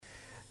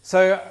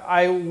So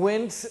I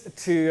went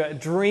to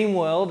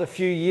Dreamworld a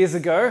few years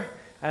ago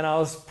and I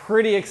was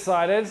pretty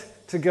excited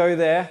to go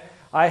there.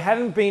 I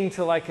hadn't been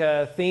to like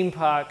a theme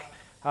park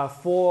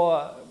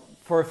for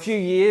a few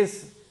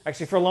years,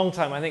 actually for a long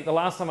time. I think the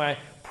last time I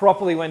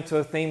properly went to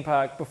a theme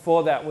park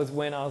before that was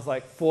when I was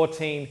like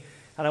 14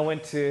 and I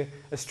went to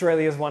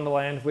Australia's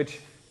Wonderland,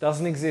 which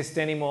doesn't exist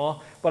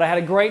anymore. But I had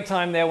a great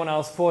time there when I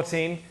was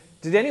 14.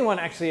 Did anyone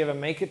actually ever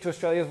make it to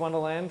Australia's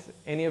Wonderland?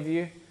 Any of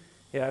you?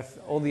 Yeah,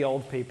 all the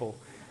old people.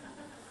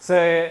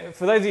 So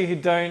for those of you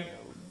who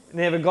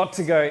never got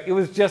to go, it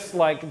was just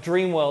like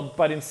Dreamworld,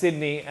 but in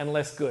Sydney and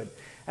less good.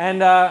 And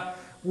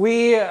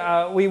we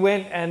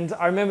went, and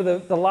I remember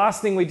the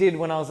last thing we did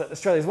when I was at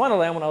Australia's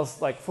Wonderland when I was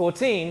like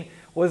 14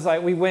 was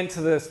like we went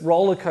to this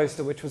roller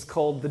coaster which was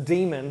called the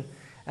Demon,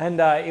 and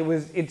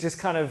it just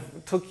kind of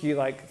took you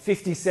like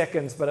 50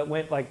 seconds, but it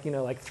went like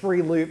like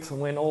 3 loops and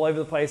went all over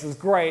the place. It was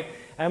great,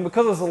 and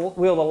because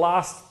we were the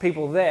last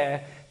people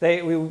there,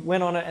 we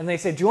went on it and they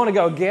said, "Do you want to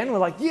go again?" We're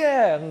like,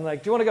 "Yeah." And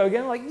like, "Do you want to go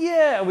again?" We're like,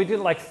 "Yeah." And we did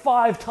it like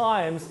 5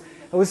 times.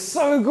 It was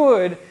so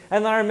good.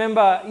 And I remember,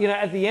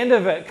 at the end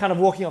of it, kind of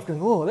walking off going,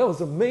 "Oh, that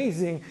was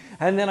amazing."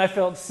 And then I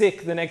felt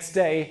sick the next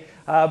day.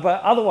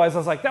 But otherwise, I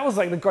was like, that was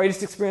like the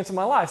greatest experience of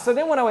my life. So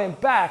then when I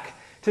went back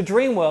to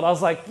Dreamworld, I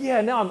was like,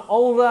 yeah, now I'm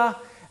older.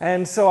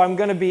 And so I'm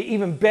going to be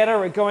even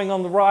better at going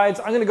on the rides.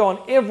 I'm going to go on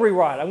every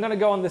ride. I'm going to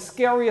go on the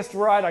scariest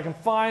ride I can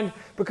find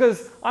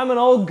because I'm an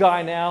old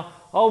guy now.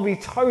 I'll be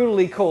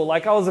totally cool.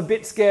 Like I was a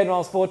bit scared when I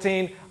was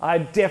 14. I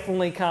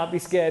definitely can't be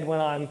scared when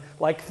I'm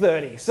like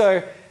 30.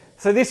 So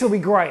this will be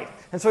great.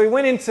 And so we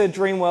went into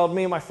Dreamworld,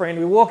 me and my friend.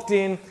 We walked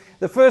in.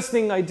 The first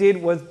thing I did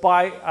was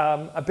buy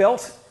a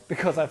belt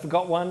because I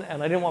forgot one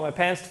and I didn't want my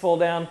pants to fall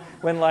down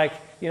when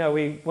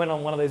we went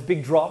on one of those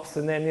big drops,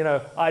 and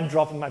then I'd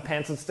drop and my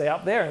pants would stay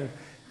up there and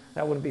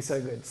that wouldn't be so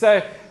good.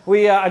 So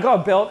I got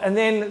a belt, and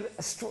then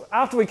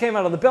after we came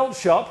out of the belt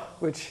shop,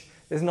 which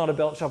there's not a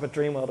belt shop at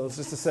Dreamworld, it was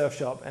just a surf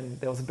shop, and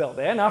there was a belt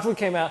there. And after we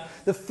came out,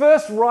 the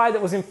first ride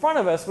that was in front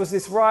of us was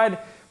this ride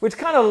which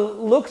kind of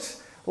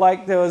looked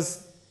like there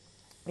was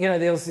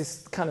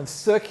this kind of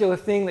circular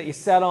thing that you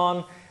sat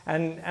on,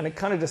 and it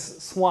kind of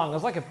just swung. It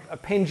was like a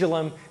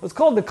pendulum. It was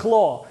called the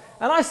Claw.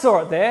 And I saw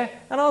it there,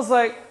 and I was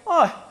like,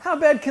 oh, how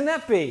bad can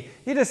that be?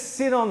 You just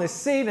sit on this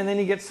seat, and then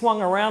you get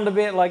swung around a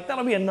bit. Like,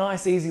 that'll be a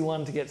nice, easy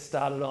one to get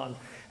started on.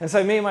 And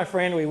so me and my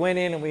friend, we went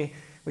in, and we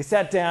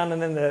sat down,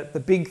 and then the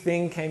big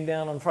thing came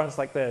down on front. It's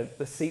like the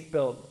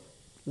seatbelt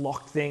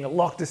locked thing. It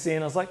locked us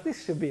in. I was like,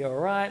 this should be all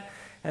right.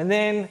 And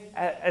then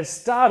it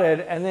started,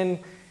 and then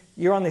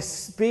you're on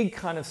this big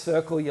kind of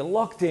circle, you're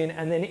locked in,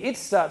 and then it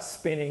starts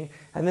spinning,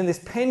 and then this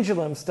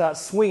pendulum starts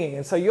swinging.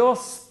 And so you're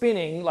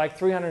spinning like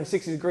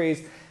 360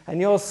 degrees, and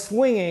you're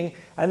swinging,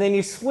 and then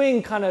you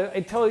swing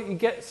until you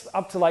get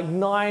up to like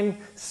 9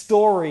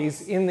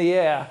 stories in the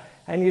air,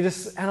 and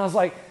I was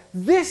like,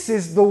 this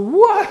is the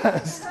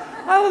worst.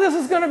 I thought this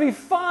was going to be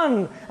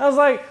fun. I was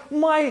like,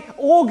 my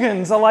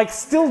organs are like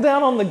still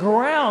down on the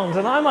ground,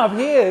 and I'm up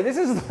here. This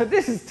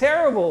is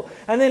terrible.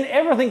 And then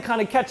everything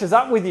kind of catches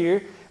up with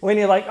you when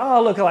you're like,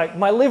 oh, look, like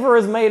my liver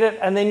has made it,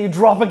 and then you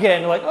drop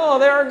again. You're like, oh,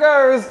 there it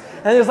goes.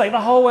 And it's like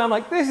the whole way, I'm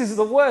like, this is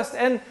the worst.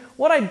 And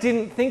what I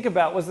didn't think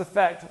about was the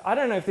fact, I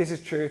don't know if this is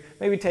true,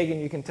 maybe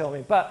Tegan, you can tell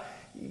me, but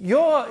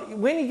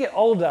when you get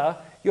older,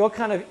 your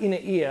kind of inner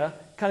ear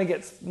kind of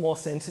gets more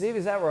sensitive,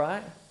 is that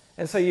right?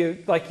 And so you're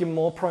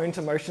more prone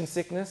to motion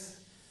sickness.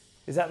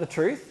 Is that the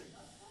truth?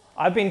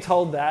 I've been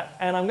told that,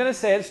 and I'm going to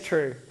say it's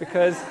true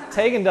because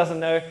Tegan doesn't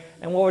know,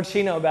 and what would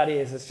she know about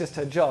ears? It's just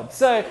her job.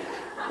 So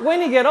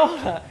when you get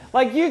older,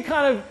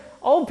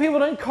 old people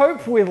don't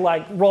cope with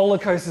like roller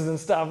coasters and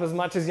stuff as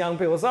much as young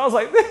people. So I was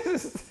like,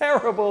 this is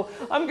terrible.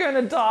 I'm going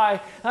to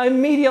die. I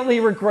immediately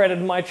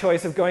regretted my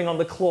choice of going on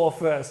the Claw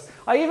first.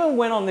 I even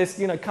went on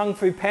this, Kung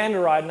Fu Panda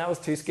ride, and that was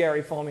too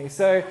scary for me.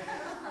 So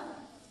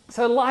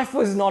life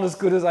was not as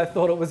good as I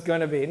thought it was going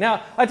to be.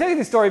 Now, I tell you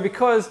this story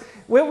because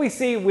what we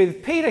see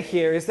with Peter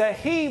here is that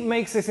he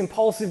makes this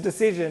impulsive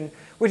decision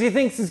which he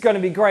thinks is going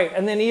to be great,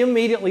 and then he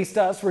immediately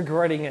starts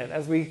regretting it,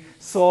 as we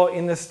saw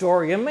in the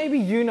story. And maybe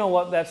you know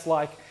what that's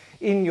like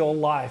in your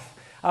life.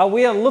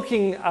 We are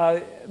looking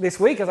this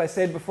week, as I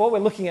said before, we're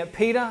looking at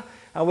Peter.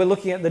 We're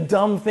looking at the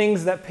dumb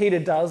things that Peter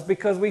does,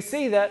 because we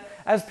see that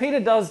as Peter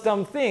does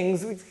dumb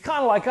things, it's kind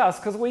of like us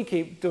because we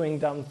keep doing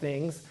dumb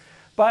things.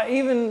 But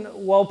even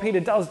while Peter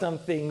does dumb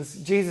things,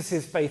 Jesus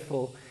is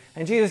faithful,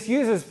 and Jesus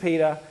uses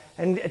Peter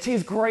and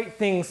achieves great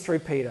things through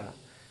Peter.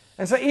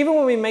 And so even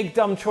when we make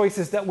dumb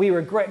choices that we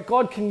regret,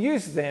 God can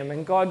use them,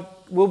 and God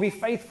will be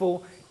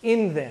faithful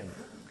in them.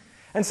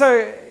 And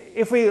so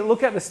if we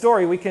look at the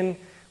story, we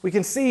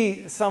can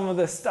see some of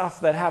the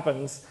stuff that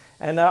happens.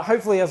 And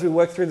hopefully as we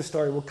work through the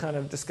story, we'll kind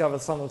of discover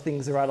some of the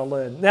things there are to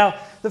learn. Now,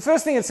 the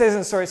first thing it says in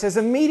the story, it says,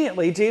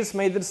 immediately Jesus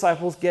made the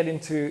disciples get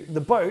into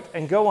the boat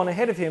and go on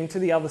ahead of him to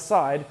the other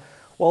side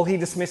while he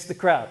dismissed the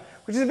crowd.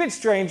 Which is a bit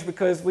strange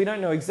because we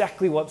don't know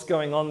exactly what's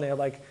going on there.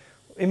 Like,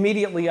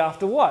 immediately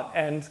after what?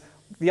 And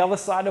the other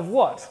side of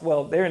what?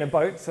 Well, they're in a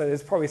boat, so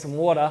there's probably some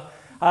water.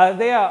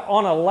 They are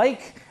on a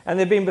lake, and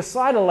they've been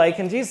beside a lake,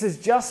 and Jesus has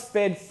just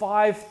fed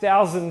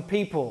 5,000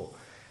 people.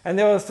 And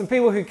there were some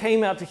people who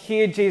came out to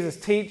hear Jesus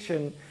teach,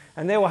 and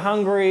they were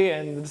hungry,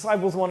 and the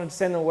disciples wanted to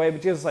send them away,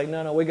 but Jesus was like,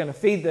 no, we're going to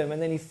feed them.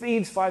 And then he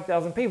feeds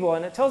 5,000 people,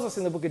 and it tells us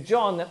in the book of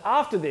John that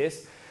after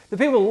this, the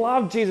people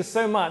loved Jesus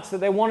so much that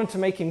they wanted to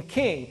make him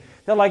king.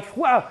 They're like,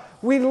 wow,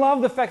 we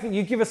love the fact that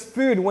you give us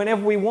food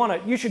whenever we want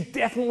it. You should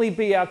definitely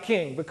be our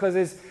king, because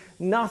there's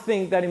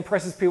nothing that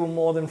impresses people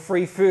more than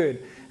free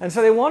food. And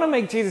so they want to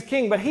make Jesus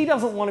king, but he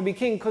doesn't want to be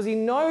king because he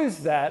knows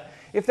that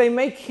if they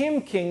make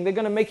him king, they're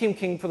going to make him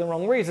king for the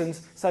wrong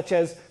reasons, such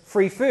as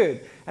free food.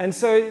 And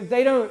so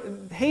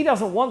he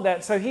doesn't want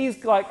that. So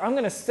he's like, I'm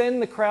going to send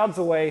the crowds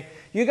away.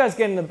 You guys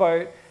get in the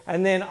boat,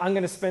 and then I'm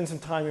going to spend some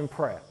time in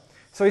prayer.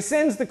 So he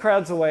sends the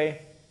crowds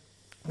away.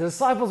 The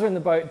disciples are in the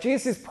boat.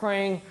 Jesus is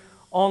praying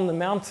on the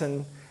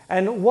mountain.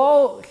 And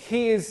while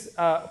he is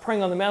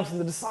praying on the mountain,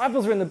 the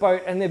disciples are in the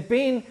boat, and they've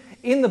been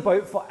in the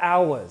boat for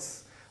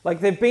hours. Like,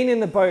 they've been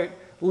in the boat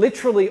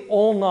literally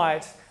all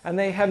night, and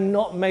they have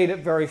not made it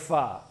very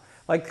far.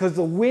 Like, because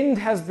the wind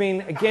has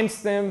been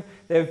against them.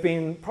 They've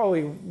been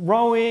probably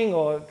rowing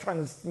or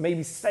trying to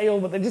maybe sail,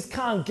 but they just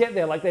can't get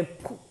there. Like, they're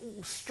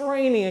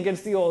straining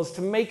against the oars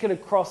to make it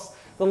across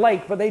the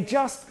lake, but they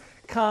just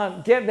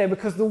can't get there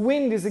because the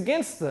wind is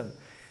against them.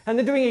 And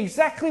they're doing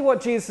exactly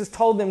what Jesus has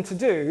told them to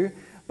do,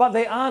 but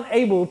they aren't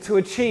able to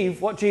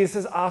achieve what Jesus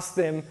has asked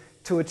them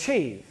to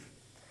achieve.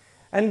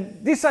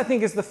 And this, I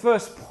think, is the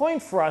first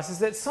point for us, is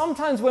that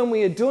sometimes when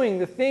we are doing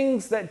the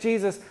things that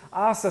Jesus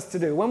asks us to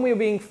do, when we are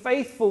being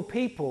faithful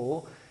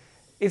people,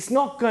 it's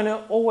not going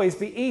to always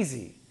be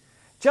easy.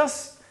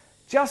 Just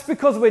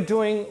because we're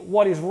doing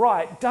what is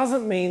right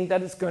doesn't mean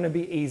that it's going to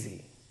be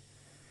easy.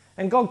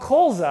 And God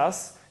calls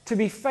us to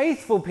be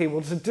faithful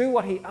people, to do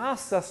what he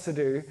asks us to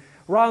do,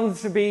 rather than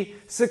to be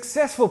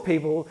successful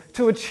people,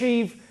 to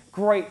achieve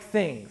great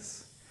things.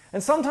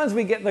 And sometimes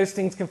we get those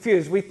things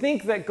confused. We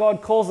think that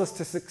God calls us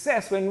to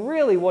success when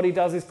really what he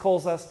does is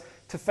calls us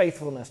to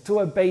faithfulness,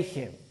 to obey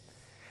him.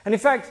 And in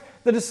fact,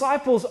 the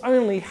disciples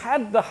only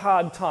had the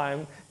hard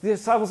time, the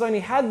disciples only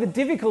had the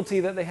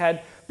difficulty that they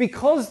had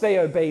because they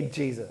obeyed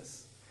Jesus.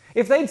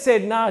 If they'd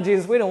said, nah,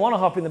 Jesus, we don't want to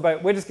hop in the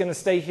boat, we're just going to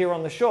stay here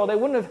on the shore, they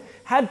wouldn't have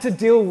had to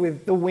deal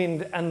with the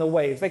wind and the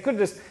waves. They could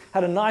have just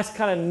had a nice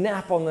kind of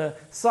nap on the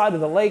side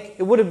of the lake.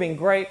 It would have been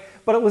great.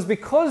 But it was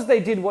because they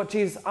did what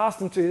Jesus asked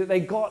them to that they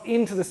got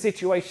into the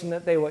situation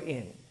that they were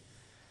in.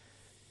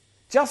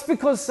 Just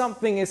because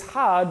something is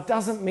hard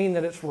doesn't mean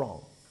that it's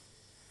wrong.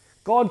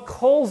 God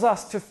calls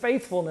us to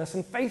faithfulness,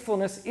 and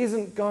faithfulness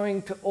isn't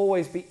going to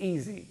always be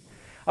easy.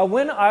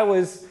 When I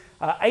was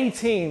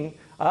 18,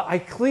 I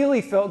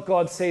clearly felt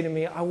God say to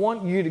me, I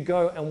want you to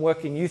go and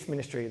work in youth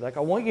ministry. Like,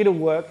 I want you to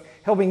work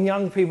helping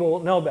young people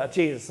know about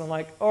Jesus. I'm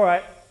like, all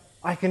right,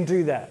 I can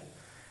do that.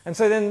 And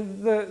so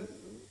then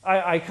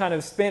I kind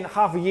of spent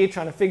half a year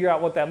trying to figure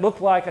out what that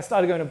looked like. I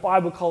started going to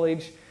Bible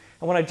college.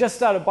 And when I just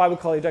started Bible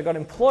college, I got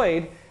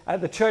employed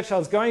at the church I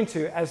was going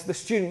to as the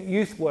student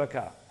youth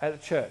worker at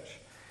the church.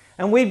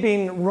 And we'd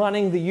been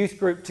running the youth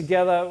group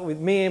together with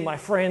me and my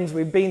friends.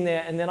 We'd been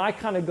there. And then I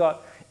kind of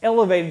got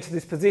elevated to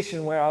this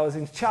position where I was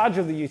in charge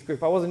of the youth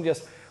group. I wasn't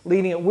just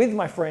leading it with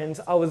my friends.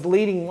 I was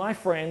leading my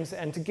friends,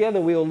 and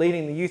together we were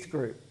leading the youth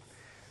group.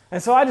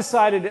 And so I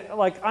decided,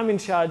 like, I'm in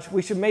charge.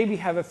 We should maybe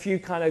have a few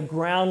kind of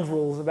ground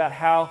rules about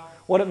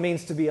what it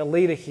means to be a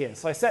leader here.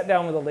 So I sat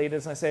down with the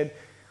leaders and I said,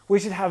 we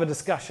should have a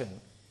discussion.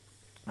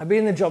 I've been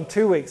in the job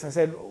 2 weeks. I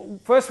said,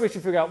 first we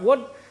should figure out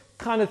what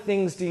kind of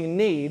things do you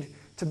need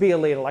to be a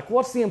leader? Like,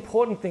 what's the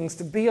important things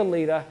to be a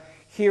leader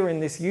here in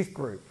this youth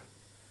group?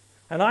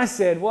 And I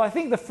said, well, I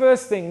think the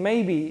first thing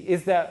maybe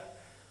is that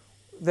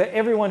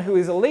everyone who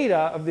is a leader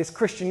of this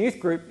Christian youth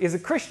group is a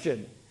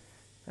Christian.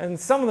 And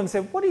some of them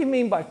said, what do you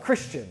mean by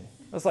Christian?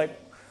 I was like,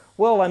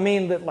 well, I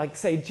mean that, like,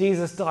 say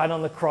Jesus died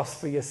on the cross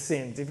for your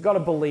sins. You've got to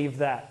believe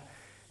that.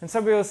 And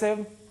some people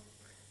said,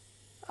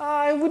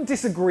 I would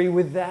disagree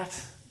with that.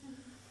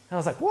 And I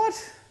was like,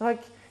 what?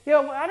 Like,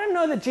 yeah, well, I don't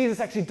know that Jesus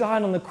actually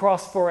died on the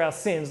cross for our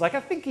sins. Like, I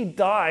think he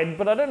died,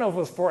 but I don't know if it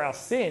was for our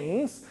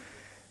sins.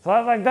 So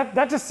I was like,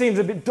 that just seems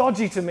a bit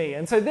dodgy to me.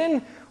 And so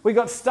then we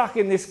got stuck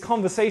in this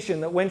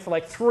conversation that went for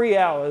like 3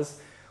 hours,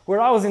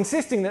 where I was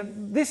insisting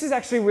that this is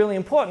actually really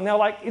important. Now,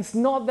 like, it's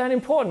not that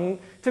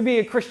important to be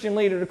a Christian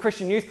leader at a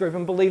Christian youth group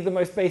and believe the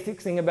most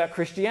basic thing about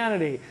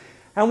Christianity.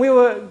 And we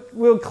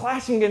were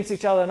clashing against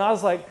each other, and I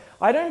was like,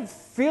 I don't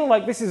feel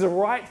like this is a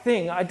right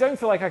thing. I don't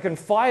feel like I can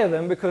fire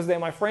them because they're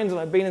my friends and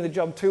I've been in the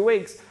job 2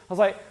 weeks. I was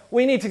like,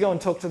 we need to go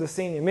and talk to the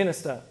senior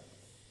minister.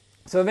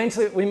 So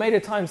eventually we made a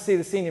time to see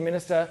the senior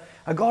minister.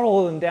 I got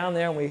all of them down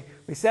there, and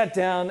we sat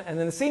down, and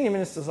then the senior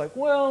minister was like,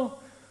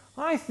 well,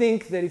 I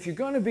think that if you're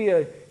going to be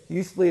a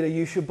youth leader,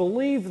 you should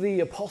believe the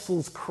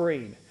Apostles'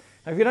 Creed.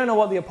 Now, if you don't know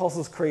what the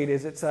Apostles' Creed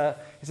is, it's a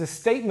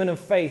statement of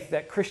faith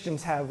that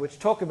Christians have, which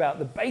talk about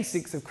the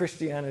basics of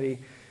Christianity,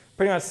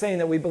 pretty much saying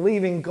that we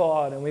believe in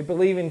God, and we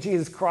believe in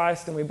Jesus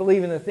Christ, and we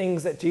believe in the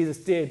things that Jesus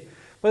did.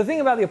 But the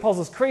thing about the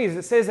Apostles' Creed is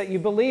it says that you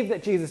believe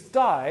that Jesus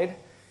died,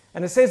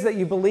 And it says that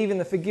you believe in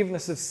the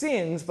forgiveness of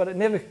sins, but it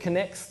never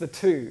connects the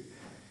two.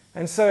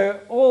 And so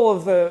all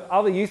of the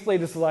other youth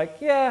leaders were like,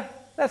 yeah,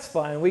 that's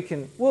fine.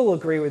 We'll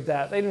agree with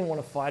that. They didn't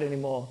want to fight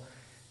anymore.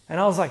 And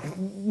I was like,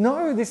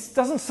 no, this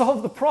doesn't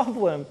solve the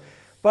problem.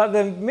 But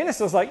the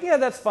minister was like, yeah,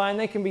 that's fine.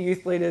 They can be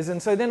youth leaders.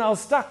 And so then I was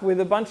stuck with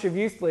a bunch of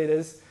youth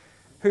leaders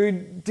who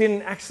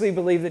didn't actually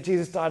believe that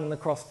Jesus died on the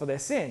cross for their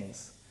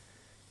sins.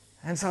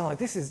 And so I'm like,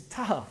 this is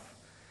tough.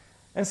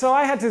 And so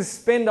I had to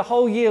spend a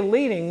whole year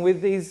leading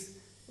with these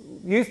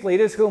youth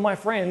leaders who are my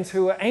friends,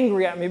 who were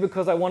angry at me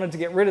because I wanted to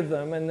get rid of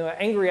them, and they were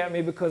angry at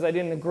me because I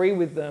didn't agree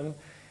with them.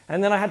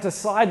 And then I had to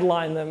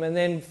sideline them and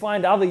then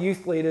find other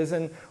youth leaders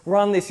and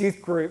run this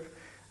youth group.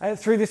 And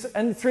through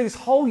this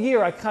whole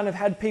year, I kind of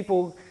had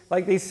people,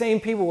 like these same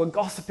people were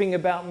gossiping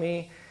about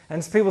me,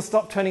 and people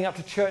stopped turning up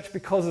to church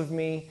because of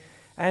me.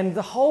 And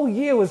the whole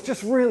year was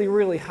just really,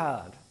 really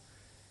hard.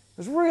 It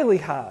was really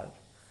hard.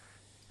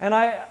 And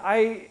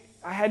I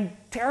had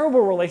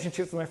terrible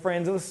relationships with my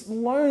friends. It was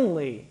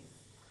lonely.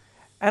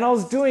 And I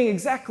was doing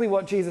exactly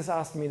what Jesus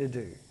asked me to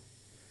do.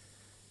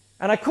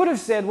 And I could have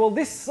said, well,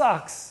 this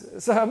sucks,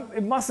 so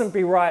it mustn't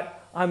be right.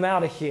 I'm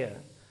out of here.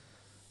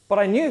 But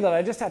I knew that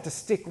I just had to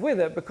stick with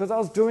it because I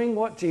was doing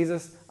what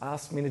Jesus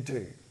asked me to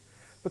do.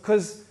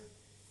 Because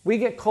we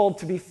get called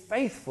to be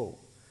faithful,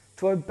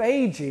 to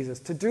obey Jesus,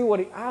 to do what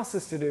he asks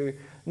us to do,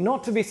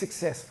 not to be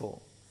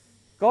successful.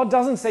 God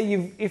doesn't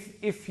say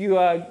if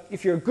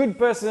you're a good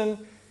person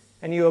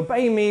and you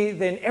obey me,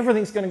 then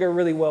everything's going to go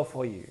really well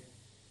for you.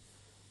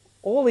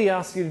 All he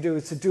asks you to do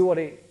is to do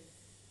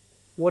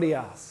what he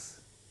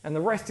asks, and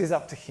the rest is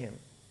up to him.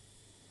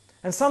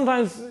 And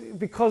sometimes,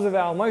 because of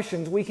our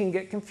emotions, we can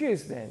get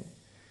confused then.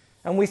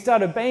 And we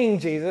start obeying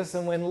Jesus,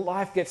 and when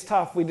life gets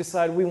tough, we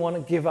decide we want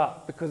to give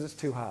up because it's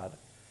too hard.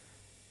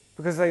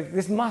 Because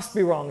this must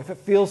be wrong. If it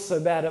feels so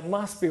bad, it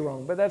must be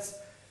wrong. But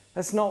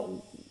that's not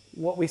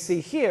what we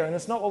see here, and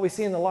it's not what we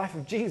see in the life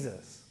of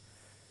Jesus.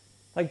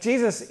 Like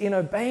Jesus, in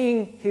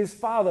obeying his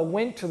Father,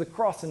 went to the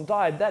cross and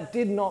died. That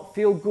did not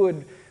feel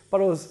good,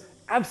 but it was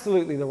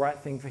absolutely the right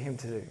thing for him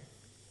to do.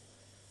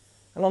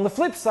 And on the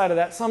flip side of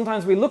that,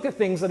 sometimes we look at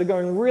things that are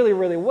going really,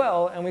 really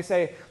well and we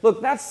say,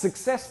 look, that's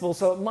successful,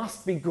 so it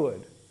must be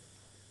good.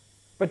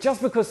 But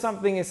just because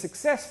something is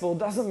successful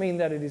doesn't mean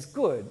that it is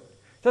good.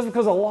 Just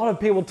because a lot of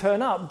people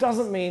turn up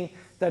doesn't mean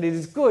that it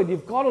is good.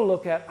 You've got to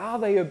look at, are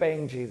they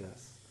obeying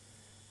Jesus?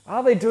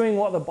 Are they doing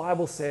what the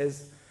Bible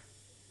says?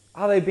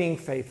 Are they being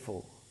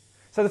faithful?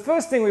 So the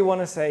first thing we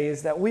want to say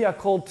is that we are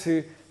called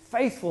to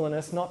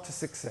faithfulness, not to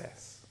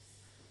success.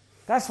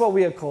 That's what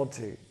we are called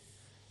to.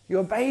 You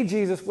obey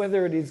Jesus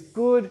whether it is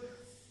good,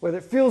 whether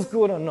it feels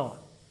good or not.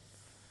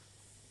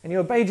 And you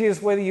obey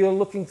Jesus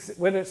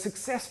whether it's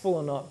successful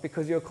or not,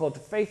 because you're called to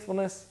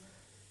faithfulness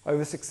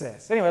over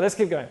success. Anyway, let's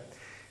keep going.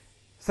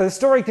 So the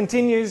story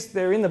continues.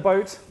 They're in the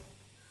boat.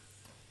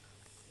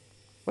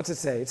 What's it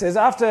say? It says,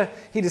 after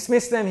he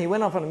dismissed them, he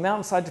went up on a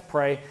mountainside to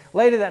pray.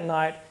 Later that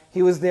night,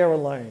 he was there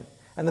alone.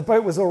 And the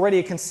boat was already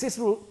a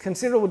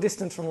considerable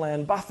distance from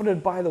land,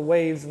 buffeted by the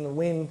waves and the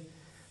wind,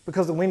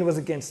 because the wind was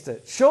against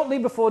it. Shortly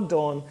before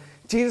dawn,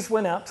 Jesus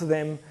went out to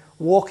them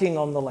walking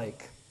on the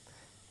lake,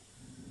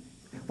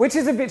 which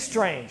is a bit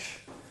strange.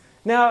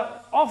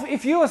 Now,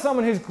 if you are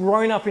someone who's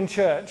grown up in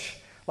church,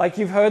 like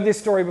you've heard this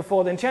story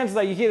before, then chances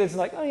are you hear this and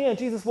like, oh yeah,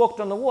 Jesus walked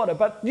on the water.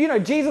 But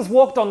Jesus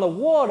walked on the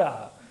water.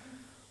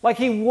 Like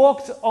he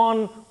walked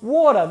on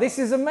water. This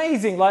is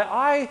amazing.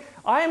 Like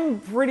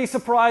I'm pretty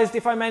surprised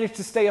if I managed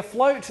to stay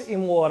afloat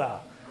in water.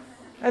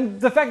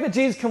 And the fact that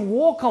Jesus can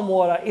walk on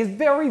water is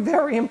very,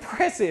 very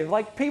impressive.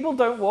 Like, people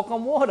don't walk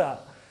on water.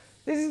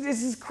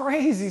 This is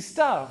crazy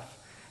stuff.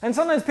 And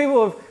sometimes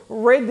people have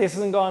read this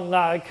and gone,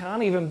 no, it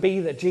can't even be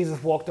that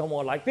Jesus walked on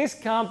water. Like, this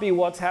can't be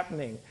what's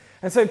happening.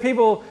 And so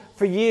people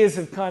for years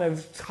have kind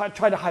of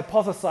tried to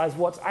hypothesize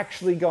what's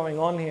actually going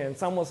on here. And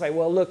some will say,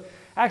 well, look,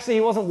 actually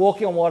he wasn't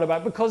walking on water,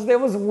 but because there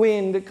was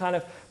wind, it kind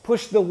of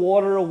pushed the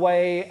water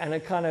away, and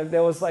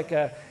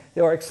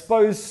there were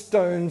exposed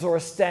stones or a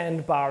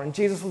sandbar, and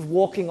Jesus was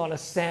walking on a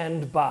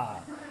sandbar,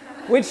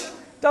 which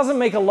doesn't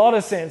make a lot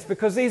of sense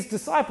because these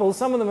disciples,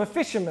 some of them are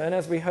fishermen,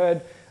 as we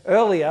heard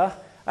earlier,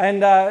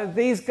 and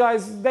these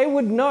guys, they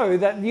would know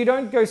that you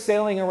don't go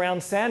sailing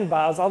around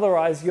sandbars,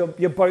 otherwise your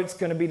boat's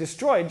going to be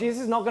destroyed.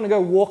 Jesus is not going to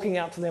go walking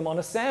out to them on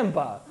a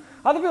sandbar.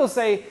 Other people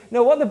say,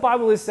 no, what the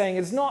Bible is saying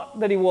is not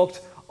that he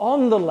walked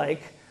on the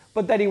lake,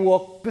 but that he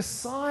walked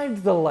beside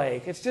the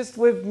lake. It's just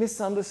we've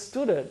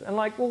misunderstood it. And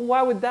like, well,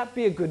 why would that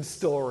be a good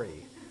story?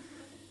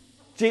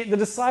 The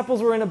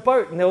disciples were in a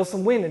boat and there was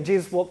some wind and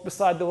Jesus walked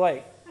beside the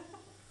lake.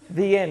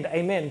 The end.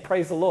 Amen.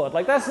 Praise the Lord.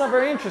 Like, that's not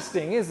very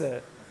interesting, is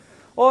it?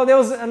 Or there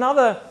was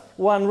another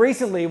one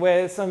recently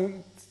where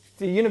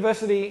the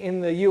university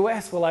in the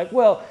US were like,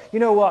 well, you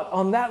know what?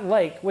 On that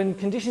lake, when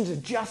conditions are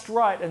just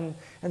right and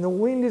the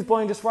wind is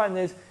blowing just right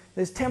and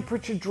there's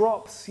temperature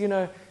drops,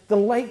 the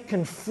lake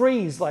can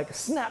freeze, like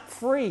snap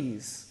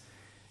freeze.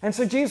 And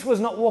so Jesus was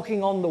not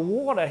walking on the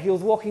water, he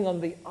was walking on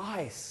the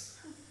ice.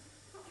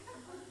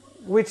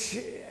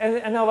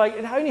 And they're like,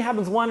 it only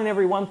happens 1 in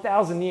every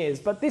 1,000 years,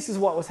 but this is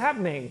what was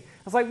happening.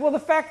 It's like, well, the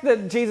fact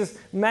that Jesus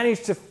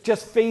managed to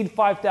just feed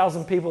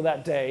 5,000 people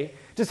that day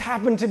just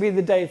happened to be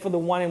the day for the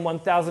 1 in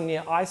 1,000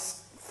 year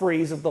ice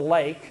freeze of the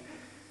lake,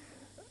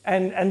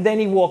 and then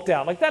he walked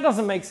out. Like, that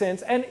doesn't make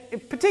sense, and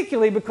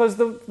particularly because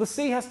the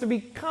sea has to be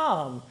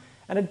calm,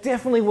 and it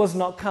definitely was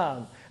not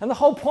calm. And the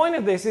whole point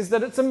of this is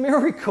that it's a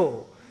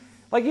miracle.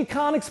 Like, you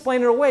can't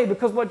explain it away,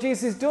 because what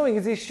Jesus is doing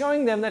is he's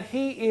showing them that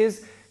he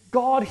is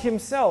God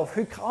himself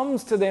who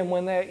comes to them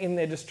when they're in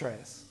their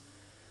distress.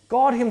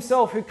 God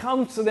himself who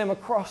comes to them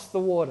across the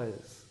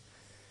waters.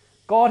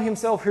 God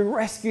himself who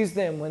rescues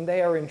them when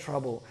they are in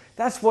trouble.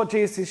 That's what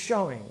Jesus is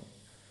showing.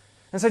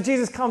 And so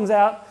Jesus comes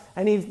out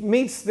and he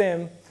meets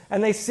them,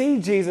 and they see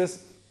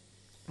Jesus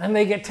and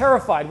they get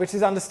terrified, which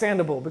is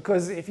understandable,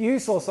 because if you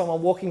saw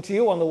someone walking to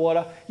you on the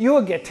water, you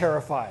would get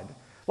terrified.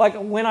 Like,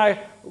 when I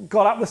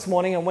got up this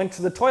morning and went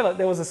to the toilet,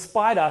 there was a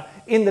spider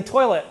in the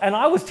toilet, and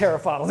I was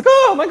terrified. I was like,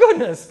 oh my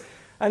goodness.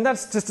 And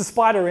that's just a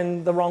spider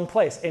in the wrong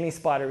place. Any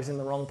spider is in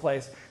the wrong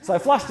place. So I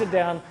flushed it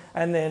down,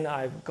 and then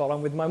I got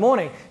on with my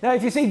morning. Now,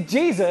 if you see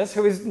Jesus,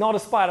 who is not a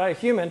spider, a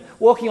human,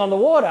 walking on the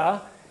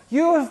water,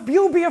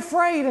 you'll be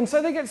afraid, and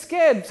so they get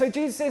scared. So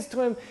Jesus says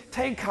to him,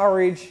 take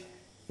courage,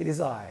 it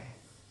is I.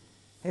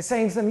 He's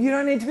saying to them, you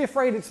don't need to be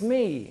afraid, it's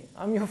me.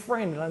 I'm your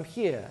friend, and I'm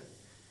here.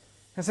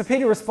 And so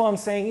Peter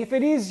responds saying, if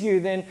it is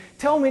you, then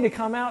tell me to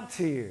come out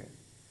to you.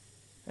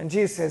 And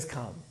Jesus says,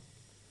 come.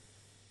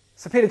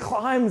 So Peter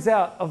climbs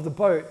out of the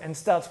boat and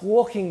starts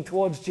walking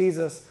towards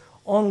Jesus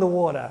on the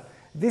water.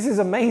 This is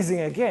amazing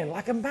again.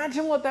 Like,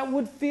 imagine what that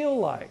would feel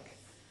like.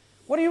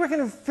 What do you reckon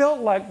it felt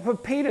like for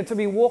Peter to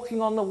be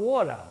walking on the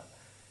water?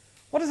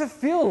 What does it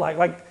feel like?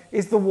 Like,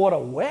 is the water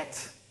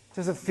wet?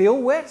 Does it feel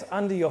wet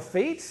under your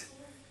feet?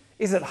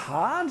 Is it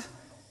hard?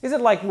 Is it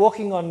like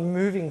walking on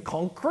moving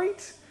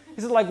concrete?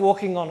 Is it like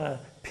walking on a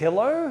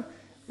pillow?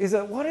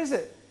 What is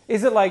it?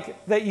 Is it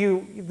like that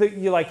you're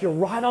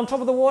right on top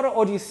of the water,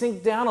 or do you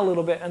sink down a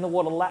little bit and the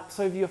water laps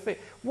over your feet?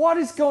 What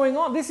is going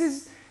on?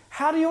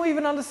 How do you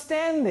even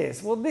understand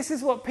this? Well, this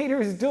is what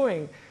Peter is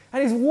doing.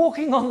 And he's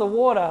walking on the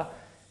water,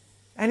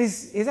 and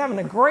he's having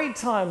a great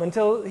time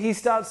until he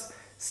stops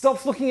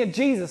looking at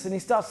Jesus, and he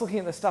starts looking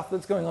at the stuff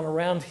that's going on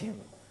around him.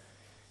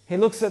 He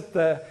looks at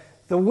the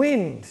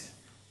wind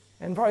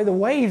and probably the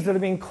waves that are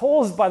being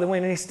caused by the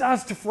wind, and he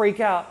starts to freak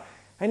out,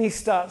 and he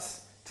starts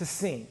to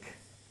sink.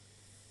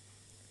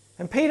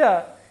 And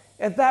Peter,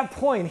 at that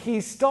point, he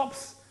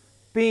stops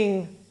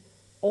being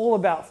all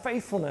about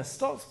faithfulness,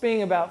 stops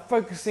being about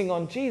focusing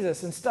on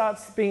Jesus, and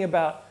starts being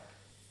about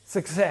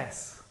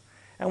success.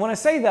 And when I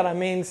say that, I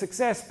mean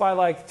success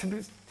by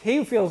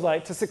he feels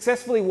like to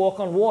successfully walk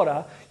on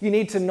water, you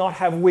need to not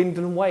have wind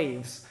and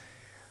waves,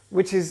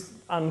 which is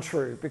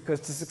untrue, because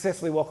to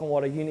successfully walk on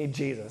water, you need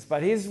Jesus.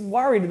 But he's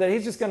worried that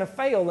he's just going to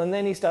fail, and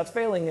then he starts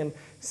failing and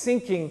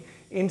sinking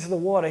into the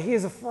water. He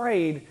is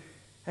afraid,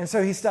 and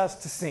so he starts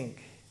to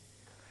sink.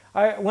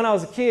 When I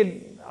was a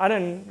kid, I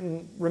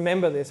don't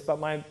remember this, but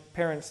my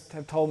parents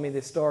have told me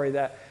this story,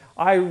 that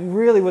I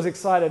really was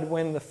excited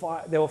when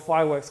there were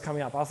fireworks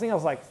coming up. I think I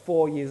was like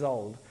 4 years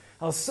old.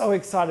 I was so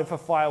excited for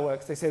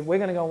fireworks. They said, we're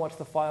going to go and watch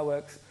the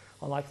fireworks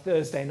on like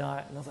Thursday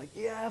night. And I was like,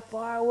 yeah,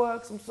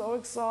 fireworks, I'm so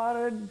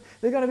excited.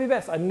 They're going to be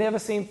best. I'd never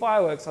seen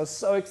fireworks. I was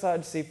so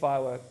excited to see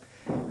fireworks.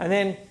 And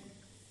then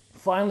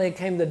finally it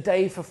came the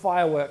day for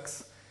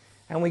fireworks.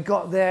 And we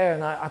got there,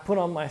 and I put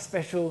on my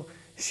special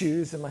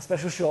shoes and my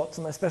special shorts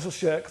and my special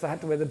shirt, because I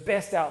had to wear the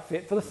best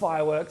outfit for the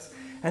fireworks.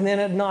 And then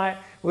at night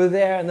we were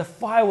there, and the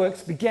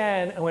fireworks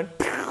began and went,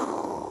 and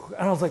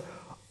I was like,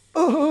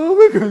 oh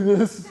my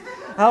goodness.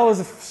 I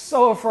was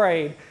so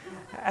afraid.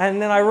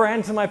 And then I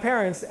ran to my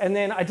parents, and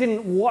then I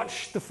didn't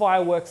watch the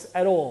fireworks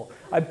at all.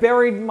 I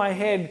buried my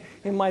head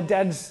in my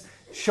dad's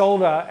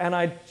shoulder, and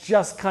I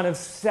just kind of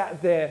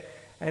sat there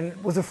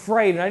and was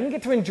afraid. And I didn't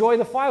get to enjoy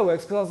the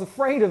fireworks because I was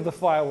afraid of the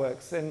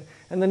fireworks and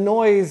the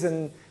noise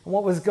and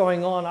what was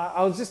going on.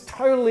 I was just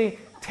totally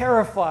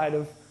terrified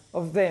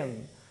of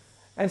them.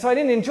 And so I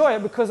didn't enjoy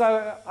it because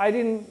I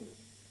didn't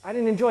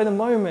enjoy the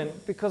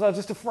moment, because I was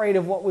just afraid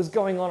of what was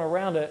going on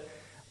around it.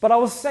 But I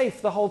was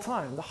safe the whole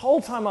time. The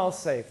whole time I was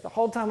safe. The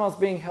whole time I was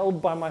being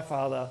held by my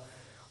father.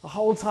 The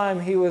whole time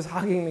he was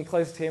hugging me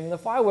close to him. The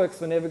fireworks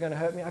were never going to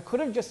hurt me. I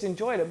could have just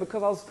enjoyed it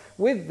because I was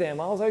with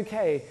them. I was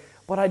okay.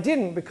 But I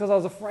didn't, because I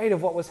was afraid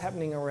of what was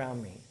happening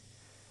around me.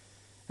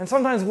 And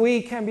sometimes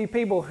we can be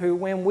people who,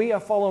 when we are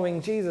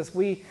following Jesus,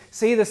 we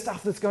see the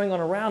stuff that's going on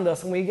around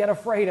us and we get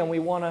afraid and we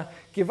want to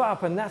give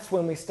up. And that's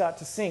when we start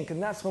to sink.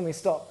 And that's when we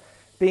stop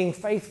being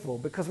faithful,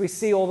 because we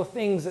see all the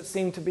things that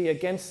seem to be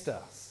against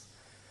us.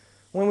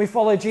 When we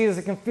follow Jesus,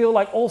 it can feel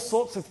like all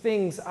sorts of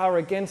things are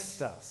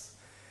against us.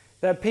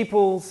 That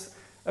people's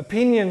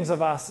opinions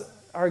of us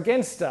are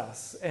against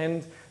us.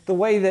 And the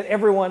way that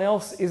everyone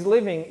else is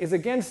living is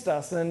against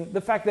us. And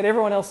the fact that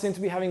everyone else seems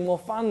to be having more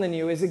fun than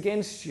you is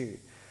against you.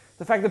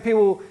 The fact that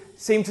people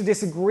seem to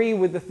disagree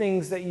with the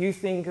things that you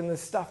think and the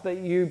stuff that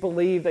you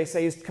believe they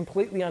say is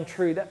completely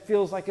untrue, that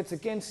feels like it's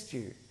against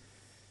you.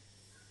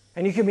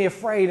 And you can be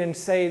afraid and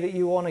say that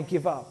you want to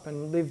give up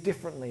and live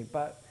differently.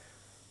 But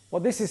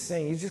what this is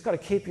saying, you've just got to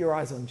keep your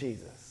eyes on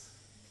Jesus.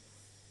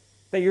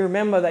 That you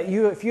remember that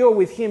if you're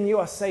with him, you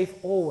are safe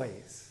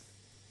always.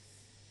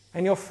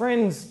 And your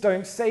friends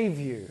don't save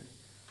you.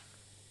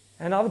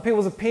 And other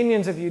people's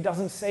opinions of you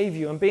doesn't save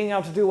you. And being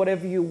able to do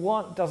whatever you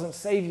want doesn't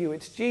save you.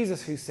 It's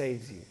Jesus who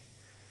saves you.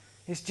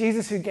 It's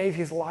Jesus who gave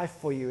his life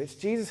for you. It's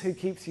Jesus who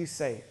keeps you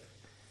safe.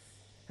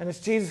 And it's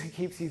Jesus who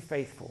keeps you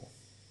faithful.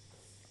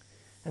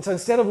 And so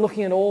instead of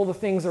looking at all the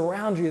things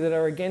around you that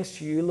are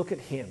against you, you look at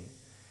him.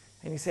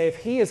 And you say, if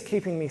he is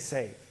keeping me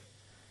safe,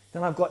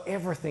 then I've got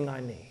everything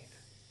I need.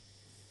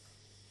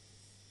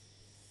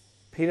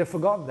 Peter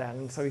forgot that,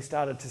 and so he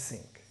started to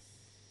sink.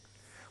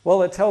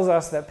 Well, it tells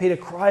us that Peter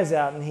cries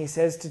out and he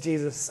says to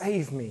Jesus,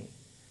 "Save me."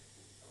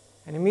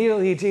 And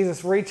immediately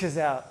Jesus reaches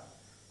out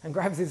and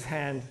grabs his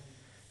hand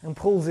and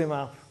pulls him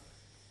up.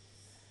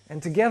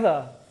 And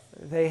together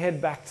they head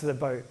back to the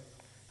boat.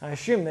 I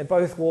assume they're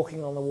both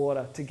walking on the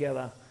water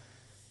together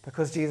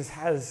because Jesus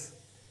has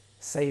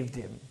saved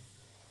him.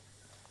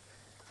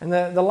 And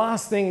the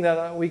last thing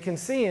that we can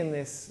see in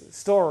this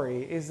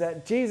story is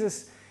that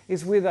Jesus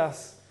is with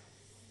us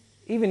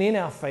even in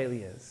our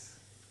failures.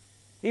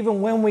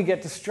 Even when we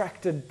get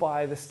distracted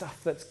by the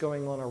stuff that's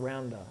going on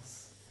around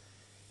us.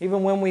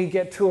 Even when we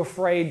get too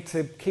afraid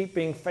to keep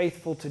being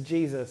faithful to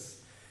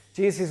Jesus.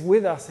 Jesus is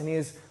with us and he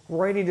is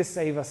ready to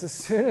save us. As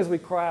soon as we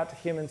cry out to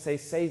him and say,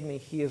 "Save me,"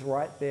 he is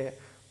right there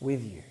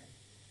with you.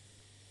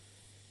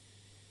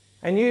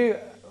 And you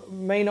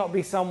may not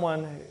be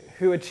someone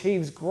who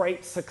achieves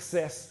great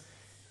success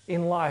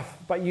in life,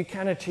 but you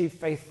can achieve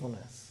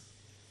faithfulness.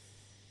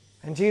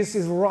 And Jesus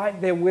is right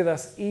there with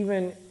us,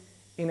 even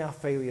in our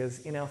failures,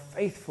 in our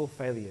faithful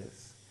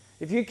failures.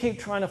 If you keep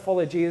trying to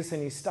follow Jesus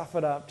and you stuff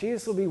it up,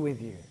 Jesus will be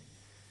with you.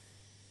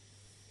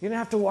 You don't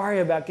have to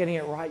worry about getting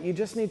it right. You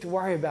just need to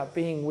worry about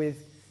being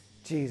with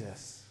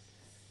Jesus.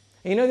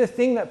 And you know the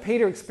thing that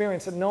Peter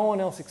experienced that no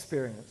one else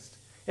experienced?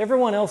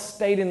 Everyone else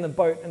stayed in the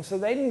boat, and so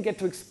they didn't get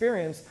to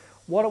experience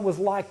what it was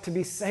like to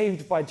be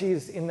saved by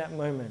Jesus in that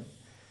moment.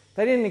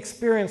 They didn't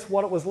experience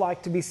what it was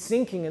like to be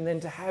sinking and then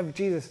to have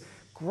Jesus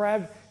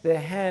grab their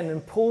hand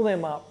and pull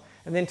them up,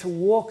 and then to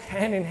walk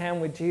hand in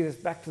hand with Jesus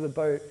back to the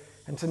boat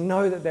and to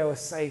know that they were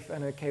safe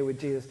and okay with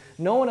Jesus.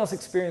 No one else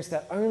experienced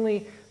that.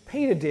 Only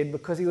Peter did,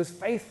 because he was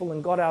faithful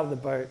and got out of the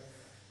boat.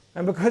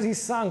 And because he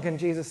sunk and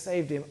Jesus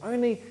saved him.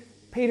 Only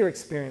Peter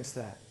experienced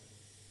that.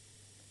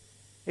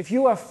 If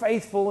you are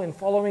faithful in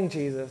following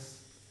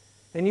Jesus,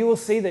 then you will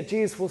see that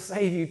Jesus will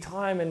save you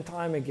time and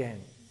time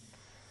again.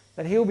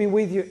 That he'll be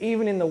with you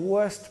even in the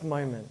worst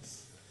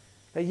moments.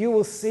 That you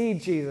will see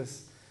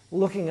Jesus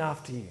looking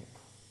after you.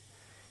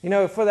 You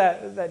know, for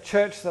that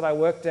church that I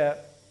worked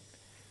at,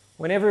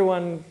 when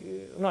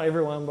not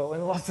everyone, but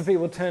when lots of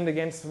people turned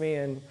against me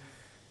and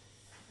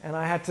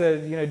I had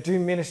to, do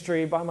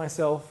ministry by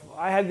myself,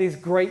 I had these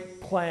great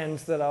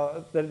plans that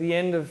at the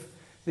end of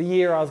the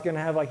year I was going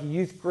to have like a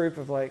youth group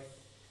of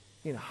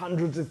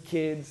hundreds of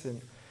kids,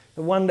 and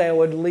the one day I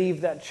would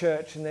leave that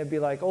church and there'd be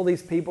like all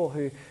these people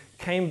who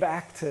came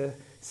back to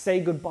say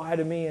goodbye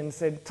to me and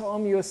said,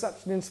 "Tom, you were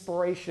such an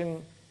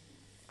inspiration."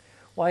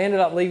 Well, I ended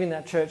up leaving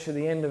that church at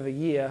the end of a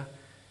year,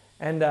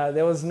 and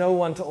there was no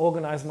one to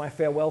organize my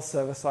farewell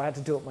service, so I had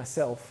to do it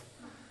myself.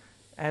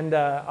 And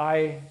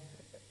I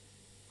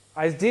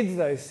did,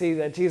 though, see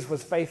that Jesus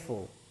was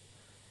faithful,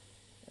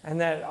 and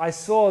that I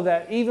saw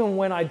that even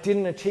when I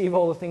didn't achieve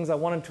all the things I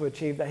wanted to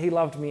achieve, that he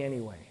loved me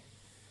anyway.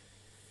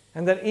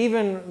 And that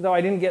even though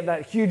I didn't get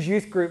that huge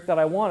youth group that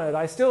I wanted,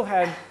 I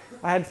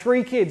had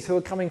 3 kids who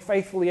were coming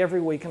faithfully every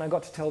week, and I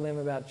got to tell them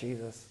about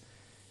Jesus,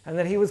 and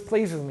that he was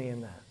pleased with me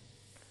in that.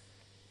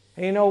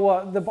 And you know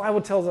what? The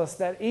Bible tells us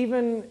that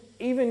even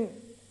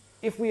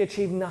if we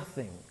achieve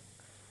nothing,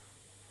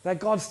 that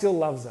God still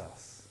loves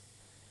us.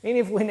 Even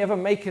if we never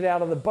make it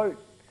out of the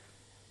boat,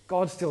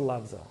 God still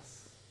loves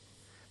us.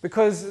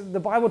 Because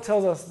the Bible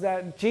tells us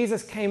that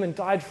Jesus came and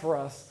died for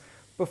us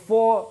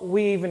before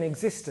we even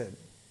existed.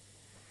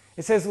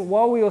 It says,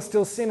 while we were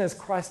still sinners,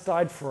 Christ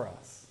died for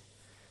us.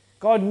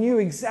 God knew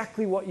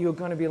exactly what you were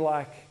going to be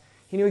like.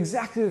 He knew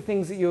exactly the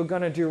things that you were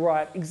going to do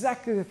right,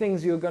 exactly the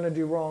things you were going to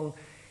do wrong.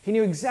 He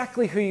knew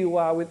exactly who you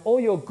are with all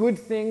your good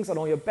things and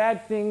all your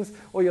bad things,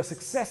 all your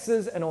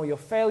successes and all your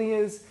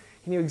failures.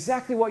 He knew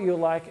exactly what you were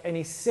like, and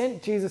he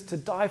sent Jesus to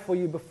die for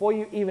you before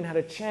you even had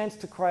a chance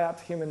to cry out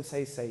to him and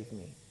say, "Save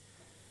me."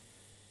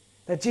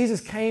 That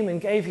Jesus came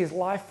and gave his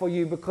life for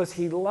you because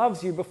he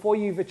loves you before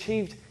you've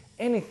achieved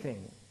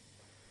anything.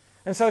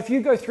 And so if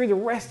you go through the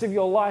rest of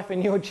your life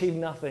and you achieve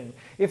nothing,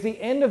 if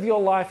the end of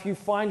your life you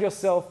find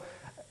yourself,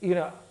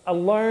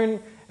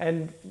 alone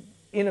and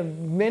in a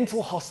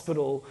mental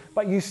hospital,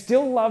 but you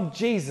still love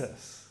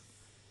Jesus,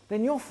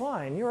 then you're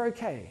fine, you're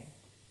okay.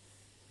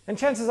 And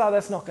chances are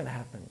that's not going to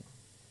happen.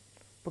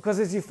 Because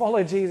as you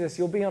follow Jesus,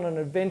 you'll be on an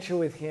adventure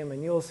with him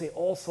and you'll see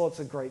all sorts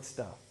of great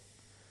stuff.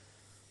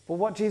 But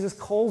what Jesus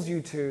calls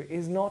you to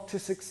is not to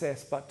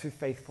success, but to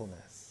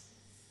faithfulness.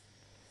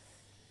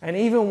 And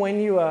even when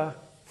you are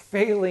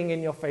failing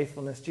in your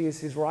faithfulness,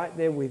 Jesus is right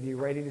there with you,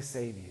 ready to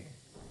save you.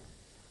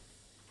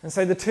 And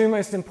so the 2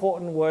 most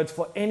important words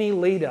for any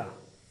leader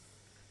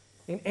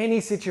in any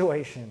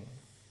situation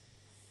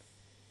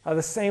are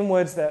the same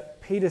words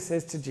that Peter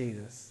says to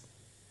Jesus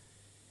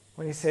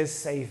when he says,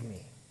 "Save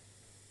me."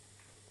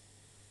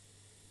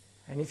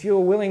 And if you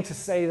are willing to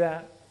say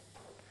that,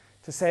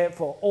 to say it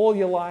for all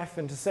your life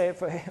and to say it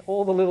for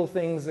all the little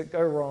things that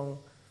go wrong,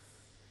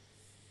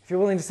 if you're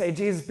willing to say,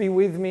 "Jesus, be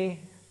with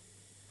me,"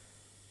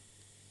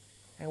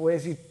 and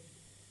as you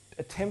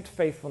attempt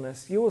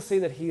faithfulness, you will see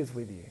that he is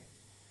with you.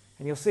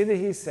 And you'll see that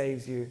he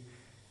saves you.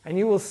 And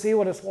you will see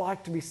what it's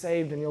like to be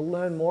saved, and you'll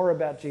learn more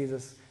about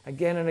Jesus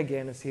again and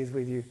again as he is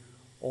with you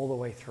all the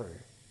way through.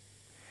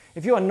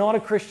 If you are not a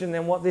Christian,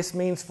 then what this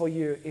means for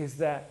you is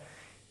that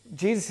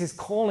Jesus is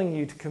calling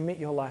you to commit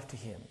your life to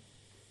him.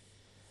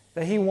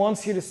 That he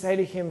wants you to say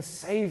to him,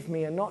 "Save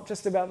me," and not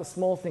just about the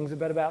small things,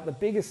 but about the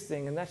biggest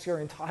thing, and that's your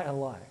entire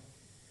life.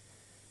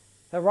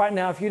 That right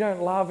now, if you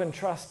don't love and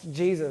trust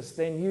Jesus,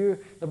 then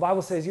the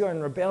Bible says you're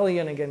in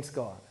rebellion against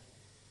God.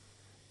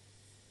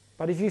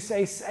 But if you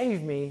say,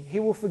 "Save me," he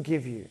will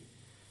forgive you.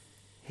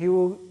 He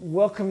will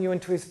welcome you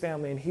into his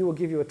family, and he will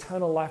give you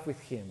eternal life with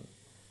him.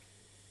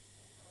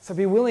 So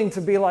be willing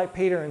to be like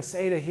Peter and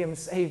say to him,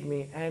 "Save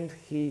me," and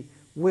he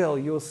will.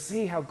 You'll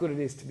see how good it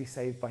is to be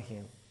saved by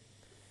him.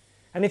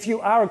 And if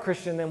you are a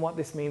Christian, then what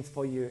this means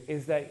for you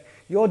is that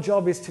your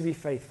job is to be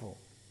faithful.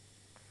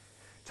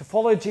 To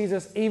follow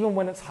Jesus even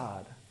when it's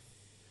hard.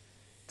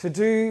 To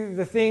do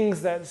the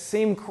things that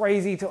seem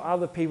crazy to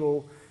other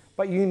people,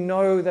 but you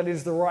know that it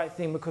is the right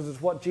thing because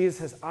it's what Jesus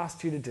has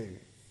asked you to do.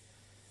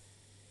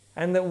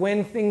 And that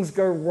when things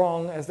go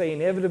wrong, as they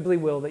inevitably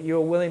will, that you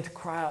are willing to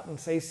cry out and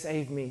say,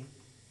 "Save me."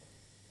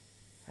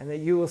 And that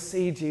you will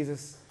see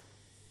Jesus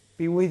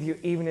be with you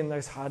even in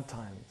those hard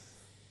times.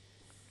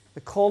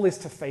 The call is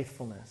to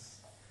faithfulness,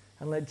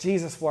 and let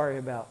Jesus worry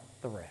about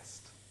the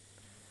rest.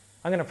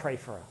 I'm going to pray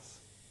for us.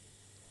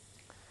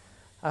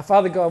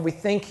 Father God, we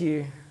thank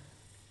you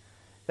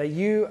that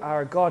you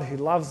are a God who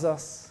loves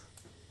us,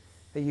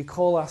 that you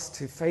call us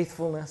to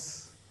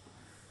faithfulness.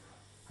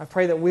 I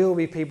pray that we will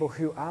be people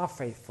who are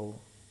faithful,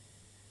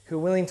 who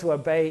are willing to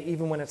obey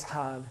even when it's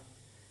hard,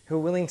 who are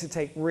willing to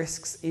take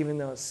risks even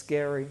though it's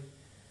scary,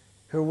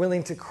 who are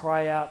willing to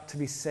cry out to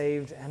be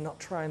saved and not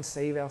try and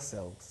save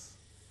ourselves.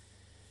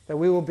 That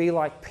we will be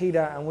like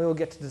Peter and we will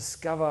get to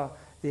discover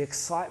the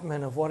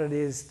excitement of what it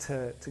is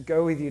to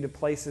go with you to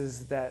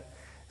places that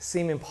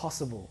seem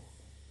impossible.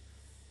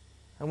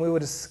 And we will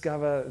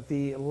discover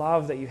the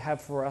love that you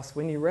have for us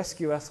when you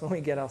rescue us when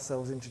we get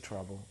ourselves into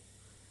trouble.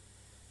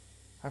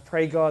 I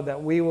pray, God,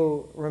 that we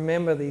will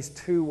remember these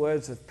two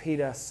words of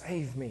Peter,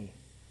 "Save me,"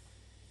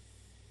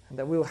 and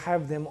that we will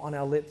have them on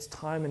our lips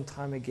time and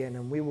time again,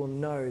 and we will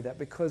know that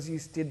because you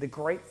did the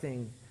great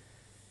thing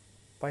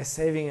by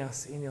saving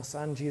us in your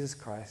Son, Jesus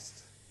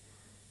Christ,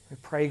 we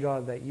pray,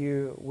 God, that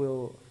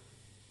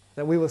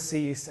we will see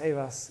you save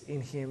us in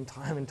him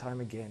time and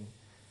time again,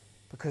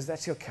 because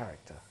that's your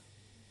character.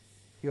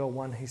 You're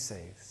one who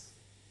saves.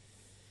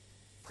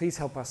 Please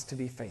help us to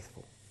be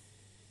faithful.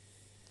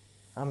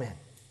 Amen.